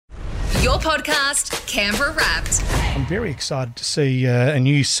Your podcast, Canberra Wrapped. I'm very excited to see a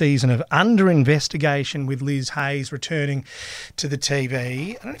new season of Under Investigation with Liz Hayes returning to the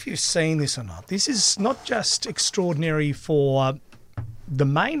TV. I don't know if you've seen this or not. This is not just extraordinary for the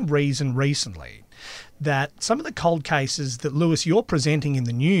main reason recently that some of the cold cases that, Lewis, you're presenting in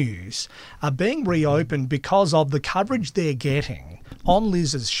the news are being reopened because of the coverage they're getting on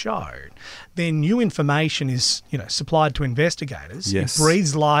Liz's show. Then new information is, supplied to investigators. Yes. It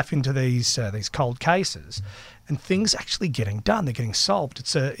breathes life into these cold cases, and things actually getting done. They're getting solved.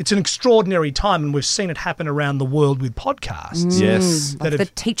 It's an extraordinary time, and we've seen it happen around the world with podcasts. Yes. Like the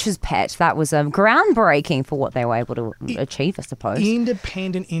Teacher's Pet, that was groundbreaking for what they were able to achieve, I suppose.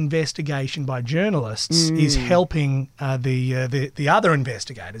 Independent investigation by journalists is helping the other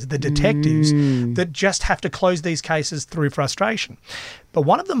investigators, the detectives, that just have to close these cases through frustration. But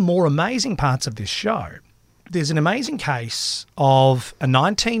one of the more amazing parts of this show, there's an amazing case of a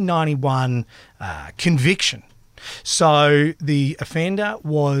 1991 conviction. So the offender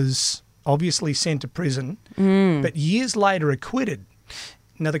was obviously sent to prison, but years later acquitted.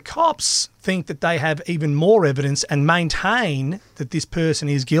 Now, the cops think that they have even more evidence and maintain that this person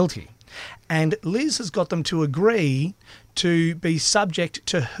is guilty. And Liz has got them to agree to be subject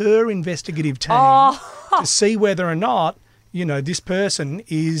to her investigative team to see whether or not, this person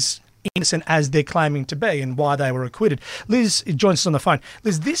is innocent as they're claiming to be and why they were acquitted. Liz joins us on the phone.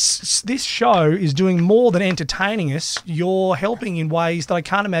 Liz, this show is doing more than entertaining us. You're helping in ways that I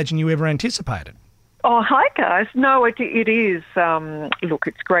can't imagine you ever anticipated. Oh, hi, guys. No, it is. Look,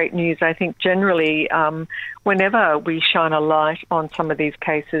 it's great news. I think generally whenever we shine a light on some of these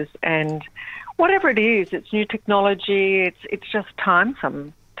cases, and whatever it is, it's new technology, it's just time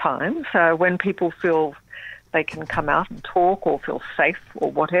sometimes. So when people feel they can come out and talk or feel safe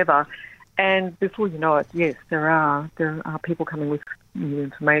or whatever, and before you know it, yes, there are people coming with new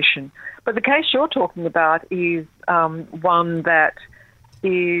information. But the case you're talking about is one that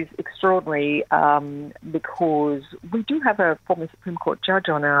is extraordinary because we do have a former Supreme Court judge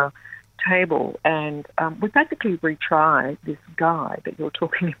on our table, and we basically retried this guy that you're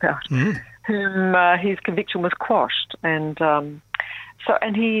talking about, whom his conviction was quashed, and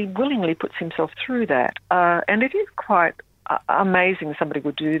he willingly puts himself through that, and it is quite amazing somebody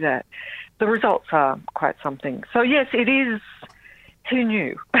would do that. The results are quite something. So yes, it is. Who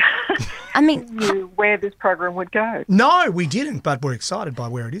knew? I mean, who knew where this program would go? No, we didn't, but we're excited by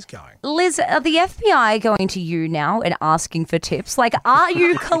where it is going. Liz, are the FBI going to you now and asking for tips? Like, are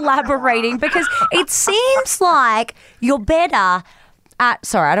you collaborating? Because it seems like you're better at.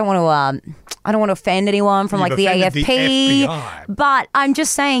 Sorry, I don't want to offend anyone from You've the offended AFP, the FBI. but I'm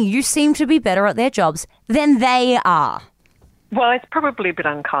just saying you seem to be better at their jobs than they are. Well, it's probably a bit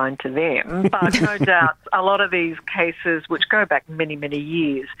unkind to them, but no doubt a lot of these cases, which go back many, many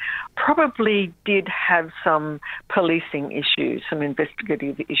years, probably did have some policing issues, some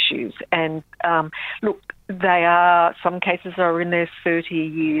investigative issues. And look, some cases are in their 30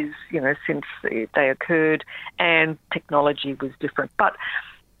 years, since they occurred, and technology was different. But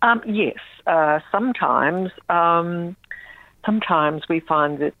yes, sometimes we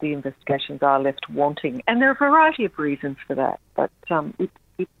find that the investigations are left wanting, and there are a variety of reasons for that, but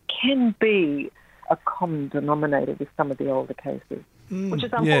it can be a common denominator with some of the older cases, which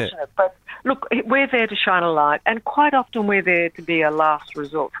is unfortunate. Yeah. But look, we're there to shine a light, and quite often we're there to be a last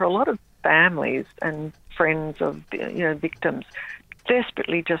resort for a lot of families and friends of victims,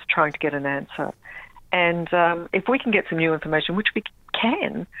 desperately just trying to get an answer. And if we can get some new information, which we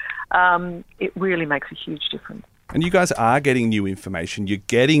can, it really makes a huge difference. And you guys are getting new information. You're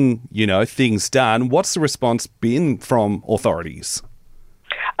getting, things done. What's the response been from authorities?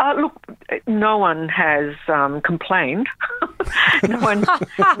 Look, no one has complained. no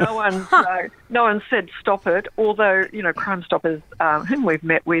one said stop it. Although Crime Stoppers, whom we've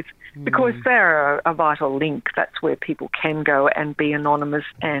met with, because they're a vital link. That's where people can go and be anonymous,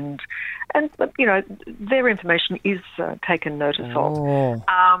 and their information is taken notice of.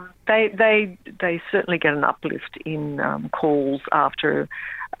 They certainly get an uplift in calls after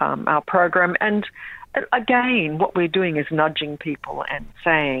our program, and again, what we're doing is nudging people and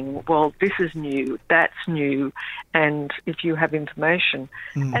saying, well, this is new, that's new, and if you have information.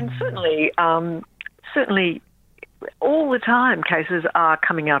 And certainly all the time cases are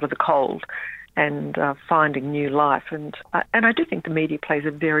coming out of the cold and finding new life. And I do think the media plays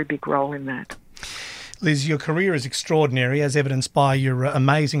a very big role in that. Liz, your career is extraordinary, as evidenced by your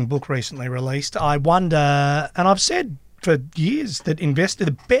amazing book recently released. I wonder, and I've said for years that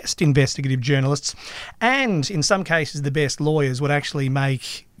the best investigative journalists and, in some cases, the best lawyers would actually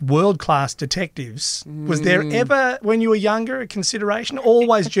make world-class detectives. Was there ever, when you were younger, a consideration?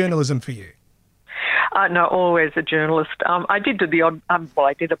 Always journalism for you? No, always a journalist. I did do the odd,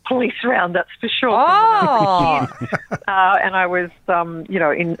 I did a police round, that's for sure. Oh. And I was,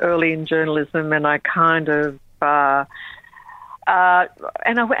 early in journalism, and I kind of, and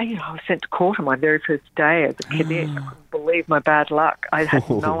I was sent to court on my very first day as a cadet. I couldn't believe my bad luck. I had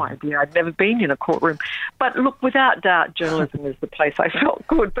no idea. I'd never been in a courtroom. But look, without doubt, journalism is the place I felt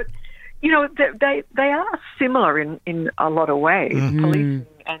good. But, they are similar in a lot of ways, policing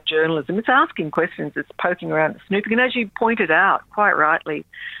and journalism. It's asking questions, it's poking around, it's snooping. And as you pointed out, quite rightly,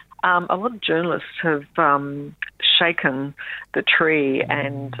 a lot of journalists have shaken the tree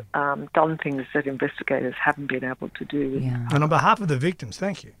and done things that investigators haven't been able to do. Yeah. And on behalf of the victims,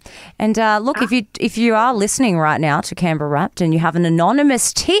 thank you. And look, if you are listening right now to Canberra Wrapped and you have an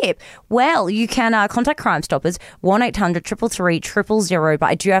anonymous tip, well, you can contact Crime Stoppers, 1-800-333-000. But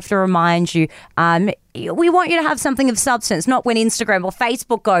I do have to remind you, we want you to have something of substance, not when Instagram or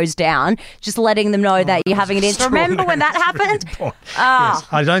Facebook goes down, just letting them know that you're having an incident. Remember when that happened? Yes,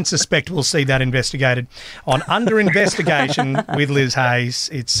 I don't suspect we'll see that investigated on Under Investigation with Liz Hayes.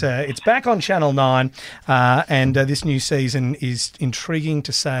 It's back on Channel 9, and this new season is intriguing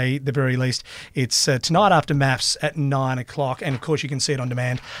to say the very least. It's tonight after MAFS at 9 o'clock, and of course you can see it on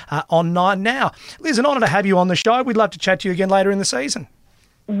demand on 9 Now. Liz, an honour to have you on the show. We'd love to chat to you again later in the season.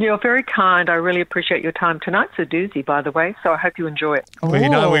 You're very kind. I really appreciate your time. Tonight's a doozy, by the way, so I hope you enjoy it.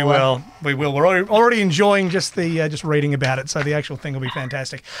 Well, we will. We will. We're already enjoying just reading about it, so the actual thing will be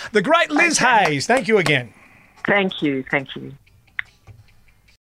fantastic. The great Liz Hayes, thank you again. Thank you.